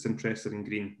that's interested in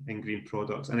green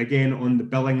products. And again, on the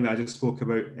billing that I just spoke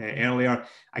about earlier,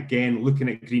 again, looking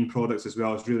at green products as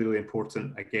well is really, really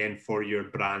important, again, for your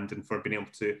brand and for being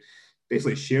able to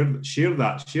basically share it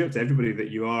to everybody that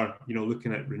you are,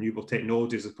 looking at renewable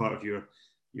technologies as part of your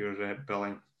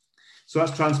billing. So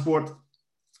that's transport.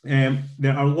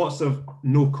 There are lots of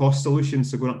no-cost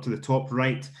solutions, so going up to the top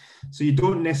right. So you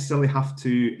don't necessarily have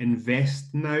to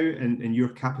invest now in your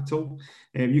capital.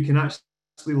 You can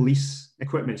actually lease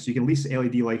equipment. So you can lease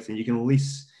LED lighting, you can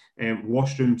lease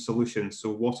washroom solutions,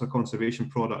 so water conservation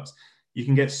products. You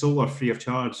can get solar free of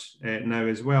charge now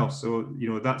as well. So,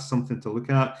 that's something to look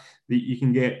at. You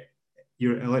can get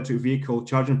your electric vehicle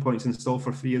charging points installed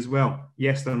for free as well.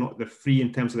 Yes, they're free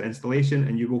in terms of the installation,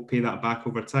 and you will pay that back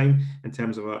over time in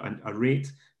terms of a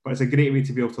rate, but it's a great way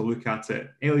to be able to look at it.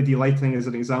 LED lighting as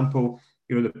an example,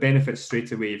 the benefits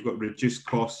straight away. You've got reduced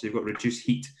costs, you've got reduced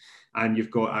heat, and you've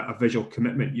got a visual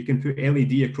commitment. You can put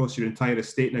LED across your entire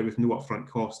estate now with no upfront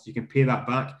cost. You can pay that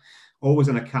back, always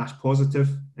in a cash positive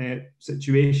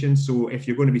situation. So if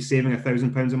you're going to be saving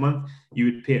 £1,000 a month, you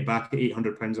would pay it back at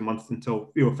 £800 a month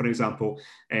until, for example,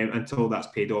 until that's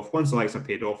paid off. Once the lights are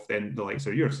paid off, then the lights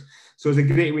are yours. So it's a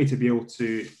great way to be able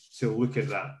to look at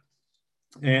that.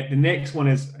 The next one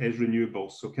is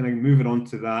renewables. So kind of moving on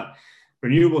to that.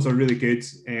 Renewables are really good.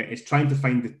 It's trying to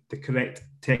find the correct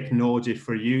technology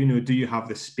for you. Do you have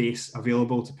the space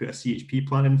available to put a CHP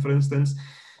plant in, for instance?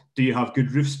 Do you have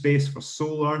good roof space for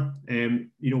solar?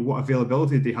 What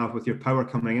availability do you have with your power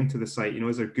coming into the site?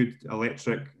 Is there good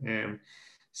electric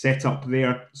setup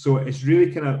there? So it's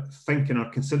really kind of thinking or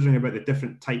considering about the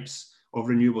different types of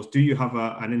renewables. Do you have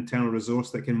an internal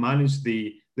resource that can manage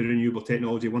the renewable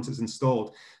technology once it's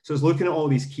installed? So it's looking at all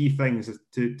these key things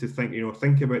to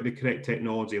think about the correct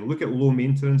technology. Look at low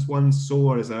maintenance ones.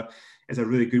 Solar is a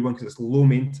really good one because it's low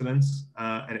maintenance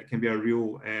and it can be a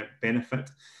real benefit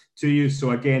to you.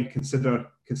 So again, consider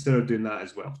doing that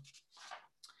as well.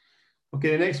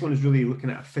 Okay, the next one is really looking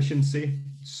at efficiency.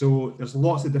 So there's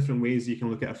lots of different ways you can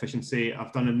look at efficiency.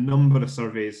 I've done a number of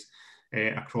surveys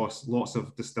across lots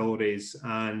of distilleries,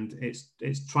 and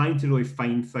it's trying to really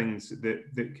find things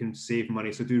that can save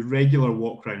money. So do regular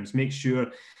walk rounds, make sure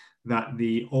that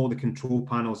all the control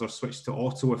panels are switched to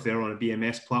auto if they're on a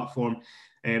BMS platform.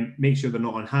 Make sure they're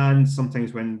not on hand.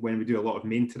 Sometimes when we do a lot of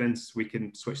maintenance, we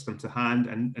can switch them to hand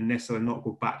and necessarily not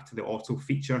go back to the auto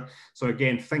feature. So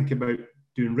again, think about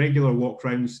doing regular walk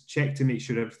rounds, check to make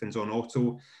sure everything's on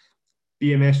auto.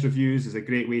 BMS reviews is a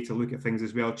great way to look at things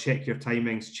as well. Check your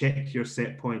timings, check your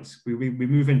set points. We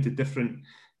move into different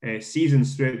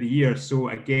seasons throughout the year. So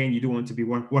again, you don't want to be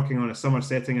working on a summer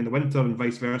setting in the winter and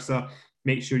vice versa.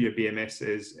 Make sure your BMS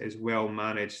is well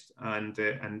managed and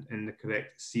in the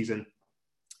correct season.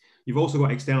 You've also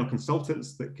got external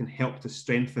consultants that can help to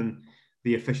strengthen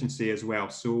the efficiency as well.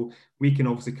 So we can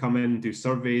obviously come in and do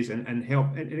surveys and help,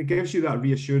 and it gives you that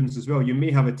reassurance as well. You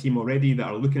may have a team already that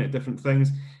are looking at different things,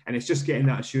 and it's just getting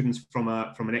that assurance from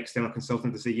an external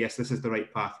consultant to say, yes, this is the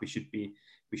right path we should be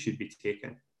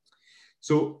taking.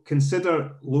 So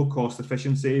consider low-cost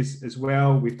efficiencies as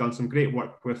well. We've done some great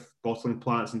work with bottling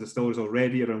plants and distilleries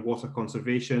already around water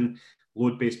conservation,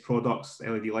 load-based products,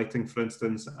 LED lighting, for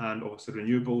instance, and obviously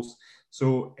renewables.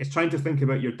 So it's trying to think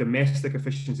about your domestic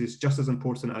efficiencies just as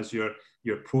important as your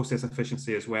process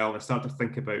efficiency as well, and start to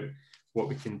think about what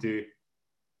we can do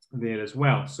there as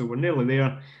well. So we're nearly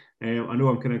there. I know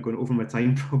I'm kind of going over my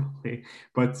time probably,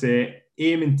 but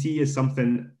AM&T is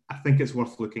something I think it's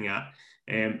worth looking at.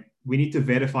 We need to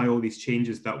verify all these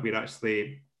changes that we're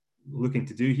actually looking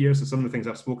to do here. So some of the things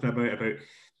I've spoken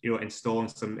about installing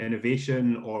some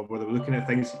innovation, or whether we're looking at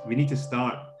things, we need to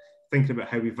start thinking about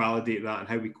how we validate that and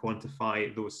how we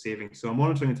quantify those savings. So a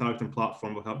monitoring and targeting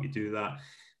platform will help you do that.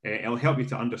 It'll help you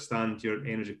to understand your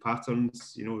energy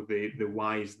patterns, the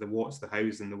whys, the whats, the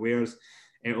hows, and the wheres.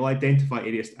 It will identify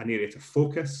an area to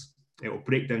focus. It will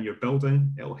break down your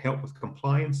building. It will help with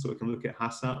compliance. So it can look at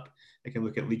HACCP. It can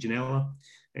look at Legionella.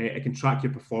 It can track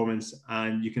your performance,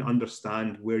 and you can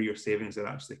understand where your savings are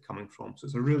actually coming from. So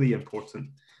it's a really important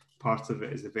part of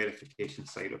it, is the verification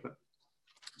side of it.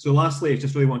 So lastly, I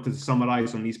just really wanted to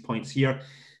summarize on these points here.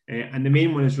 And the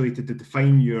main one is really to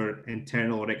define your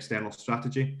internal or external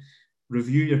strategy,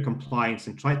 review your compliance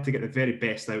and try to get the very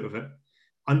best out of it.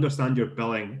 Understand your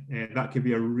billing. That could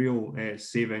be a real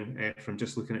saving from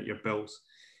just looking at your bills.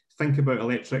 Think about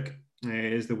electric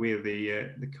is the way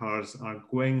the cars are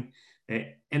going.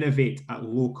 Innovate at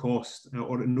low cost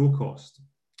or at no cost.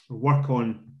 Work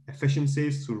on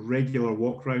efficiencies, so regular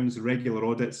walk rounds, regular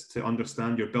audits to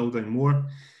understand your building more.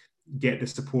 Get the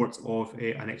support of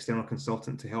an external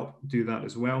consultant to help do that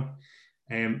as well.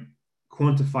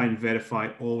 Quantify and verify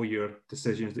all your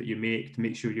decisions that you make to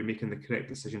make sure you're making the correct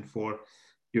decision for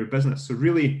your business. So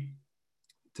really,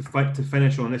 to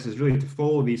finish on this, is really to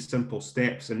follow these simple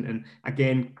steps. And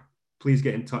again, please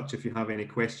get in touch if you have any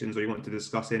questions or you want to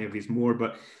discuss any of these more.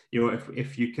 But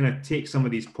if you kind of take some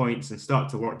of these points and start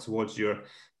to work towards your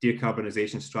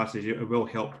decarbonisation strategy, it will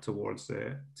help towards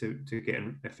to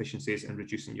getting efficiencies and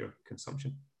reducing your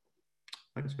consumption.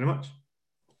 Thanks very much.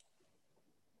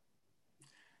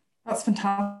 That's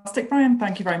fantastic, Brian.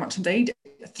 Thank you very much indeed.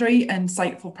 3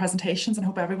 insightful presentations, and I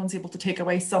hope everyone's able to take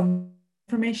away some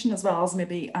information, as well as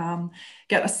maybe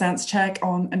get a sense check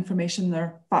on information,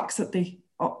 their facts that they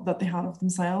had of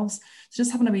themselves. So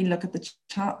just having a wee look at the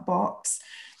chat box.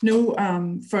 No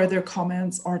further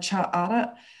comments or chat at it.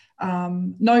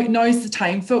 Now's the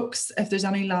time, folks. If there's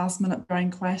any last minute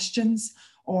Brian questions,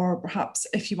 or perhaps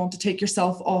if you want to take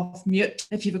yourself off mute,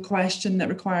 if you have a question that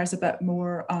requires a bit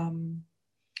more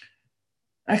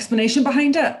explanation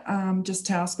behind it, just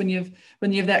to ask when you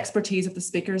have the expertise of the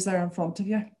speakers there in front of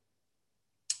you.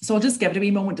 So I'll just give it a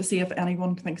wee moment to see if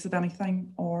anyone thinks of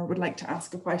anything or would like to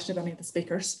ask a question of any of the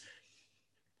speakers.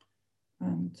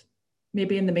 And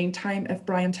maybe in the meantime, if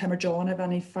Brian, Tim or John have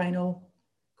any final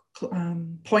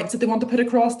points that they want to put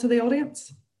across to the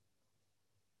audience.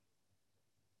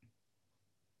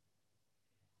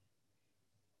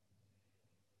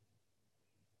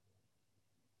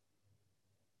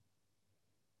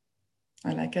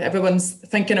 I like it. Everyone's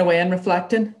thinking away and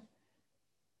reflecting.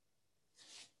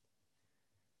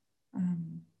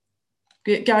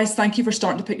 Great, guys. Thank you for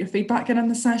starting to put your feedback in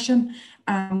the session.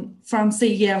 Francie,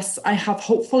 yes, I have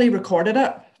hopefully recorded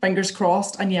it. Fingers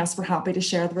crossed. And yes, we're happy to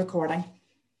share the recording.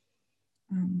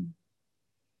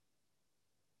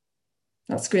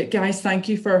 That's great, guys. Thank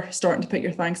you for starting to put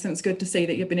your thanks in. It's good to see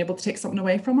that you've been able to take something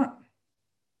away from it.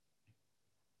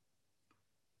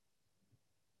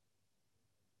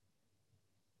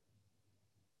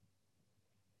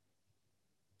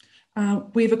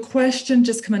 We have a question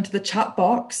just come into the chat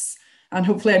box, and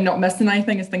hopefully I'm not missing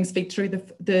anything as things feed through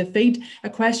the feed. A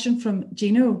question from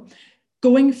Gino.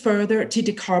 Going further to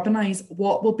decarbonise,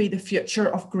 what will be the future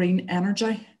of green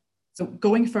energy? So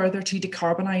going further to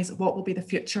decarbonise, what will be the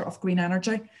future of green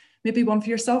energy? Maybe one for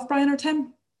yourself, Brian or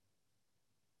Tim?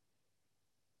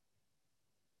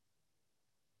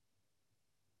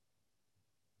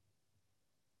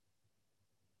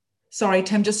 Sorry,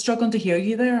 Tim, just struggling to hear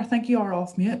you there. I think you are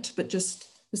off mute, but just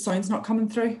the sound's not coming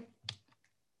through.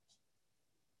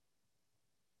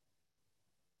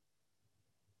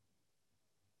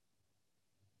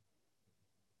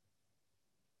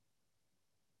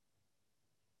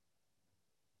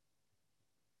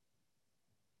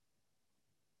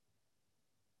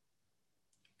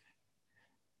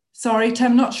 Sorry,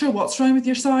 Tim, not sure what's wrong with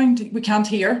your sound. We can't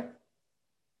hear.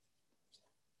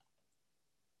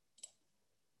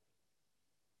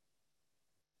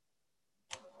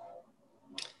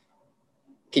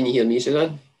 Can you hear me,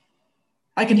 Suzanne?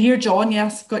 I can hear John,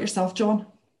 yes. Got yourself, John.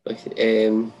 Okay.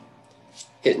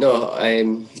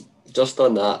 No, just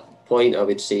on that point, I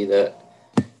would say that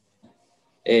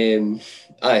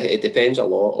it depends a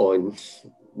lot on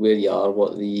where you are,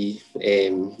 what the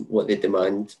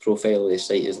demand profile of the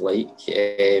site is like.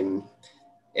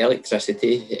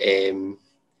 Electricity,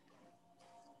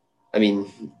 I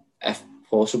mean, if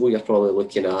possible, you're probably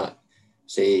looking at,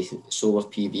 say, solar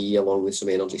PV along with some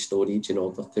energy storage in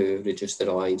order to reduce the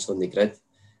reliance on the grid.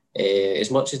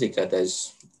 As much as the grid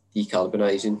is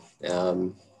decarbonising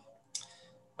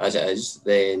as it is,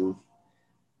 then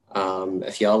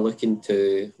if you are looking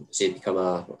to, say, become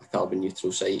a carbon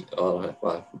neutral site or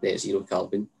a net zero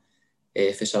carbon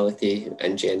facility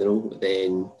in general,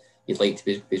 then you'd like to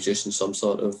be producing some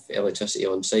sort of electricity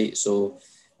on site. So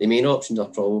the main options are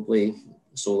probably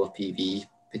solar PV,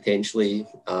 potentially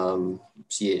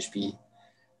CHP.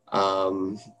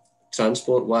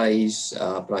 Transport-wise,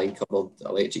 Brian covered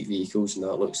electric vehicles, and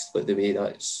that looks like the way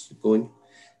that's going.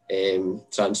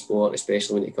 Transport,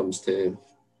 especially when it comes to,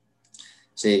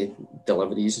 say,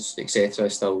 deliveries, etc.,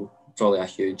 is still probably a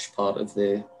huge part of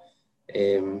the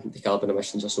carbon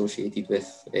emissions associated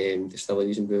with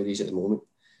distilleries and breweries at the moment.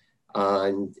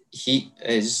 And heat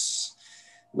is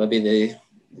maybe the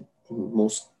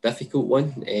most difficult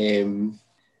one,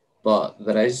 but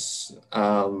there is,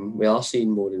 we are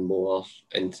seeing more and more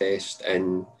interest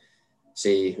in,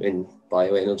 say, in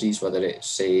bioenergies, whether it's,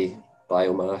 say,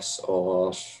 biomass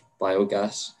or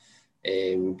biogas,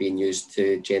 being used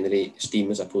to generate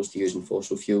steam as opposed to using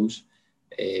fossil fuels.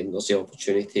 There's the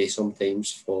opportunity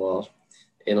sometimes for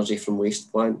energy from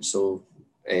waste plants, so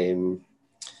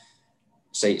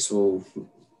sites will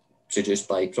produce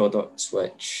byproducts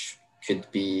which could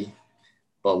be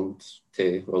burned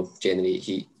to, well, generate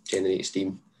heat, generate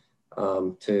steam,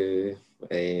 to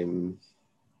then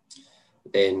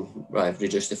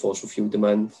reduce the fossil fuel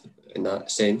demand in that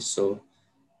sense. So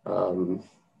from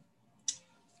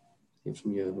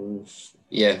yours,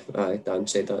 yeah, Dan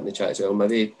said that in the chat as well.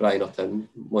 Maybe Brian or Tim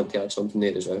want to add something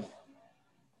there as well.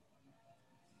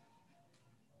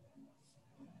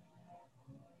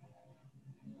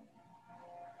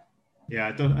 Yeah,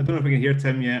 I don't know if we can hear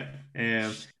Tim yet,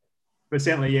 but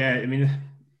certainly, yeah. I mean,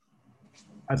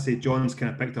 I'd say John's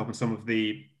kind of picked up on some of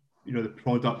the, the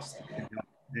products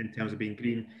in terms of being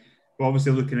green. We're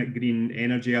obviously looking at green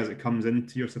energy as it comes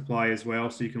into your supply as well.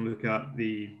 So you can look at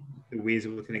the ways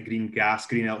of looking at green gas,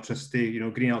 green electricity.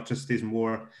 Green electricity is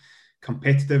more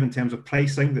competitive in terms of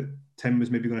pricing that Tim was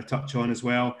maybe going to touch on as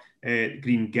well.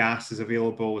 Green gas is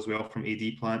available as well from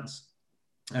AD plants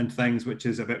and things, which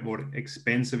is a bit more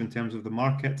expensive in terms of the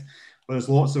market. But there's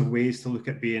lots of ways to look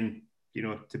at being,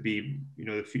 to be,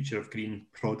 the future of green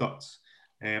products.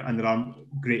 And there are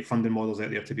great funding models out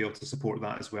there to be able to support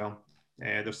that as well.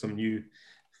 There's some new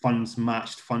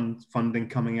matched funding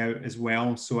coming out as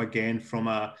well. So again, from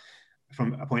a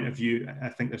point of view, I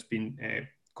think there's been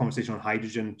conversation on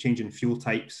hydrogen, changing fuel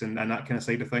types and that kind of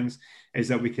side of things, is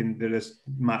that there is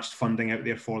matched funding out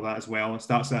there for that as well. It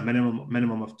starts at a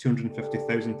minimum of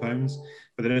 £250,000,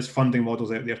 but there is funding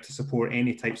models out there to support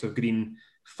any types of green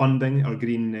funding or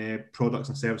green products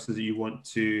and services that you want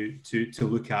to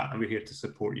look at, and we're here to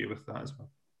support you with that as well.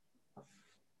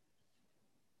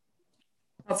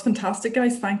 That's fantastic,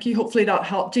 guys. Thank you. Hopefully that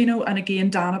helped, Gino. And again,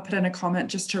 Dana put in a comment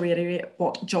just to reiterate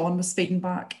what John was feeding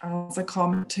back as a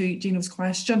comment to Gino's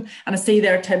question. And I see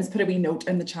there, Tim's put a wee note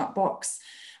in the chat box.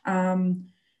 Guys,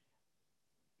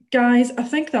 I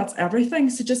think that's everything.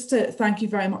 So just to thank you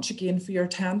very much again for your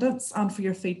attendance and for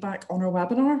your feedback on our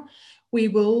webinar. We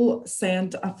will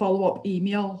send a follow-up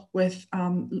email with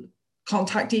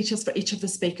contact details for each of the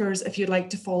speakers if you'd like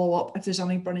to follow up, if there's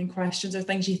any burning questions or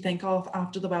things you think of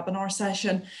after the webinar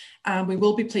session. And we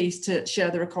will be pleased to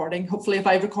share the recording, hopefully if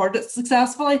I record it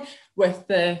successfully, with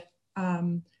with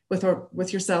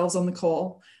yourselves on the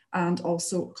call, and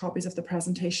also copies of the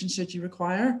presentation should you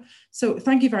require. So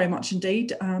thank you very much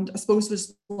indeed. And I suppose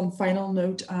there's one final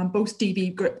note, both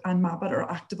DB Group and Mabit are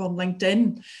active on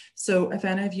LinkedIn. So if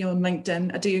any of you on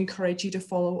LinkedIn, I do encourage you to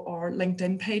follow our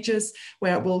LinkedIn pages,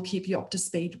 where it will keep you up to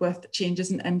speed with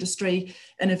changes in industry,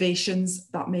 innovations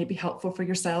that may be helpful for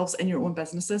yourselves in your own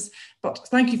businesses. But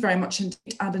thank you very much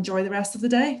indeed, and enjoy the rest of the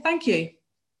day. Thank you.